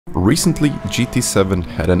Recently, GT7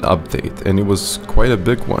 had an update, and it was quite a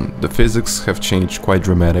big one. The physics have changed quite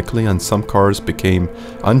dramatically, and some cars became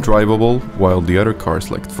undrivable, while the other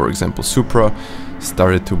cars, like for example Supra,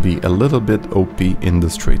 started to be a little bit OP in the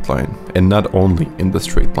straight line, and not only in the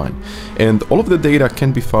straight line. And all of the data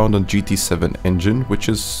can be found on GT7 engine, which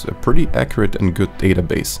is a pretty accurate and good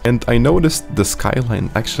database. And I noticed the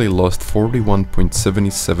Skyline actually lost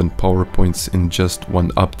 41.77 power points in just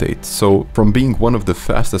one update. So from being one of the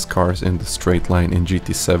fastest cars in the straight line in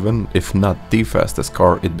GT7, if not the fastest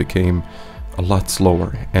car, it became a lot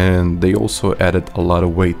slower, and they also added a lot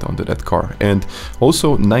of weight onto that car. And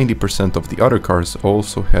also 90% of the other cars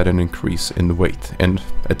also had an increase in weight, and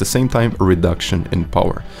at the same time a reduction in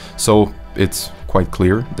power. So it's quite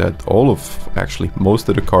clear that actually most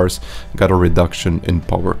of the cars got a reduction in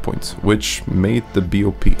power points, which made the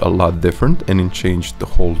BOP a lot different, and it changed the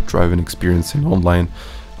whole driving experience in online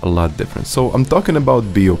a lot different. So I'm talking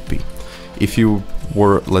about BOP. If you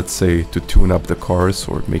were, let's say, to tune up the cars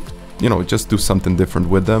or make, just do something different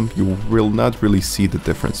with them, you will not really see the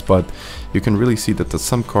difference, but you can really see that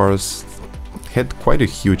some cars had quite a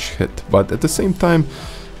huge hit. But at the same time,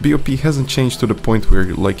 BOP hasn't changed to the point where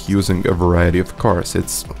you're like using a variety of cars.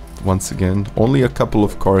 It's, once again, only a couple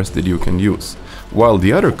of cars that you can use. While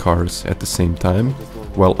the other cars, at the same time,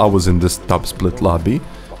 while I was in this top split lobby,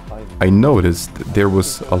 I noticed there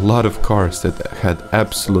was a lot of cars that had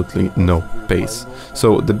absolutely no pace.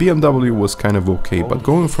 So the BMW was kind of okay, but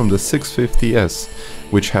going from the 650S,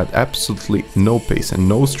 which had absolutely no pace and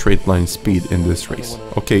no straight line speed in this race.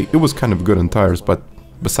 Okay, it was kind of good on tires, but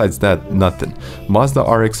besides that, nothing. Mazda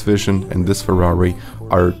RX Vision and this Ferrari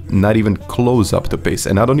are not even close up to pace,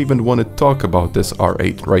 and I don't even want to talk about this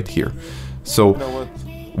R8 right here. So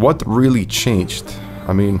what really changed?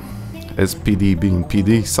 I mean, as PD being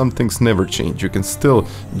PD, some things never change. You can still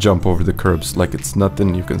jump over the curbs like it's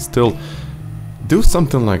nothing. You can still do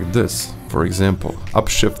something like this. For example,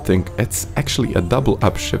 upshifting. It's actually a double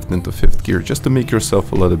upshift into 5th gear just to make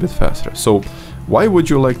yourself a little bit faster. So why would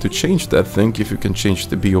you like to change that thing if you can change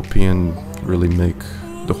the BOP and really make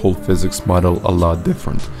the whole physics model a lot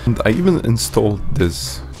different? And I even installed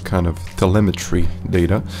this kind of telemetry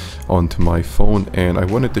data onto my phone, and I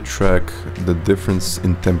wanted to track the difference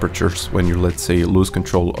in temperatures when you, let's say, lose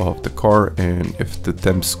control of the car and if the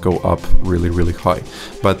temps go up really high.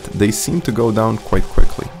 But they seem to go down quite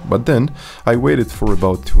quickly. But then I waited for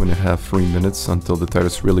about 2.5–3 minutes until the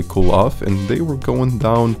tires really cool off, and they were going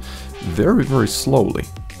down very slowly.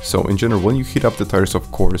 So in general, when you heat up the tires,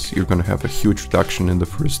 of course, you're gonna have a huge reduction in the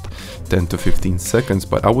first 10 to 15 seconds,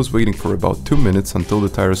 but I was waiting for about 2 minutes until the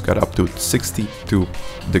tires got up to 62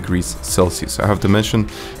 degrees Celsius. I have to mention,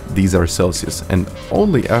 these are Celsius, and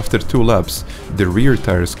only after 2 laps, the rear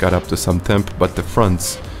tires got up to some temp, but the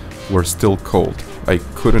fronts were still cold. I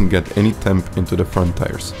couldn't get any temp into the front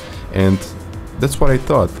tires. And that's what I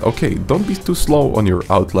thought. Okay, don't be too slow on your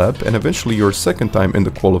out lap, and eventually your second time in the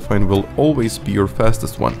qualifying will always be your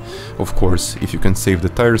fastest one. Of course, if you can save the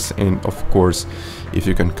tires, and of course, if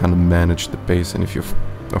you can kind of manage the pace, and if you,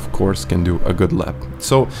 of course, can do a good lap.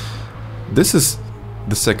 So this is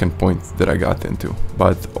the second point that I got into.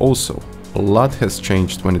 But also, a lot has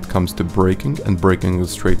changed when it comes to braking and braking in a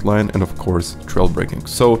straight line, and of course trail braking.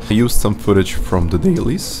 So I used some footage from the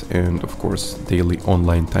dailies and of course daily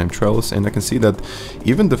online time trials, and I can see that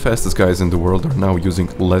even the fastest guys in the world are now using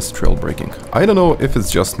less trail braking. I don't know if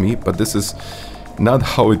it's just me, but this is not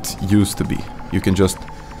how it used to be. You can just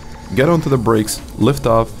get onto the brakes, lift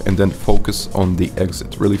off, and then focus on the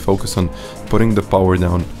exit. Really focus on putting the power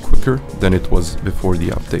down quicker than it was before the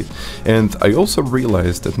update. And I also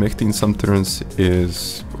realized that making some turns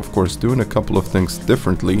is, of course, doing a couple of things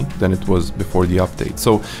differently than it was before the update.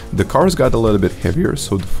 So the cars got a little bit heavier,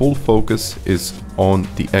 so the full focus is on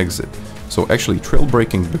the exit. So actually trail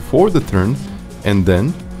braking before the turn, and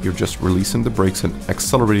then you're just releasing the brakes and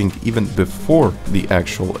accelerating even before the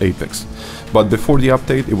actual apex. But before the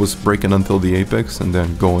update, it was braking until the apex and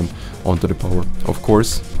then going onto the power. Of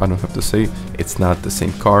course, I don't have to say, it's not the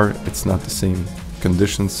same car, it's not the same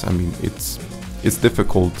conditions. I mean, it's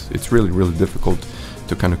difficult, it's really difficult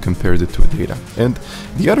to kind of compare the two data. And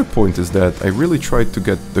the other point is that I really tried to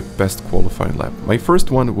get the best qualifying lap. My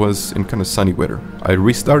first one was in kind of sunny weather. I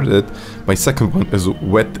restarted it. My second one is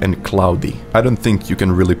wet and cloudy. I don't think you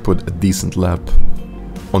can really put a decent lap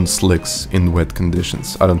on slicks in wet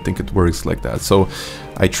conditions. I don't think it works like that. So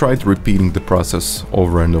I tried repeating the process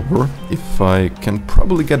over and over if I can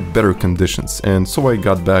probably get better conditions. And so I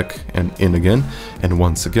got back and in again, and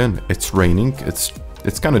once again it's raining, it's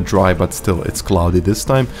it's kind of dry, but still it's cloudy. This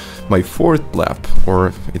time my fourth lap,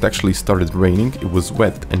 or it actually started raining, it was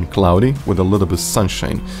wet and cloudy with a little bit of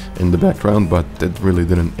sunshine in the background, but that really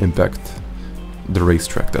didn't impact the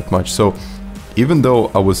racetrack that much. So even though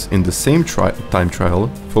I was in the same time trial,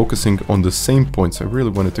 focusing on the same points, I really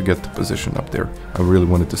wanted to get the position up there. I really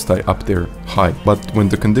wanted to stay up there high. But when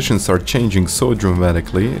the conditions are changing so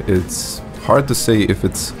dramatically, it's hard to say if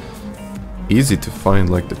it's easy to find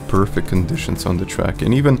like the perfect conditions on the track.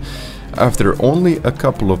 And even after only a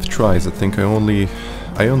couple of tries, I think I only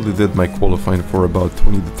did my qualifying for about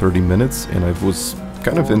 20 to 30 minutes, and I was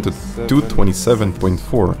kind of into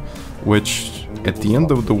 2:27.4, which at the end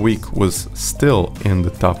of the week was still in the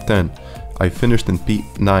top 10. I finished in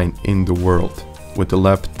P9 in the world with the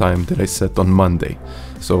lap time that I set on Monday.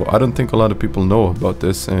 So I don't think a lot of people know about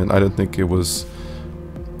this, and I don't think it was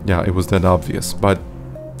that obvious, but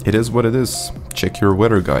it is what it is. Check your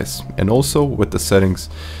weather, guys. And also with the settings,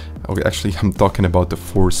 okay, actually I'm talking about the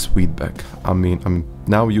force feedback. I mean, I'm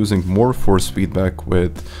now using more force feedback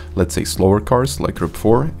with, let's say, slower cars like Group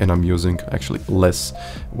 4, and I'm using actually less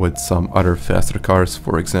with some other faster cars,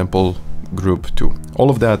 for example, Group 2. All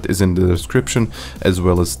of that is in the description, as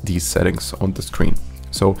well as these settings on the screen.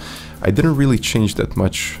 So I didn't really change that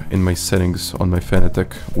much in my settings on my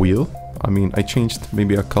Fanatec wheel. I mean, I changed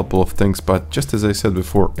maybe a couple of things, but just as I said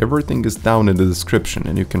before, everything is down in the description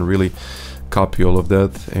and you can really copy all of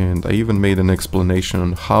that. And I even made an explanation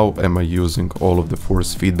on how am I using all of the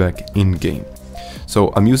force feedback in game.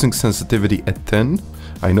 So I'm using sensitivity at 10.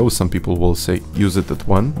 I know some people will say use it at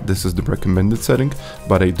 1. This is the recommended setting,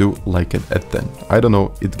 but I do like it at 10. I don't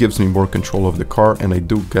know, it gives me more control of the car, and I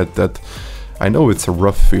do get that. I know it's a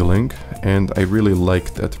rough feeling, and I really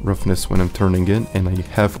like that roughness when I'm turning in, and I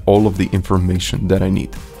have all of the information that I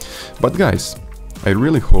need. But guys, I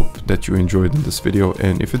really hope that you enjoyed this video,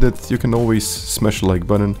 and if you did, you can always smash the like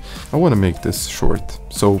button. I want to make this short.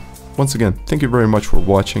 So once again, thank you very much for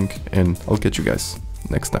watching, and I'll catch you guys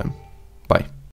next time.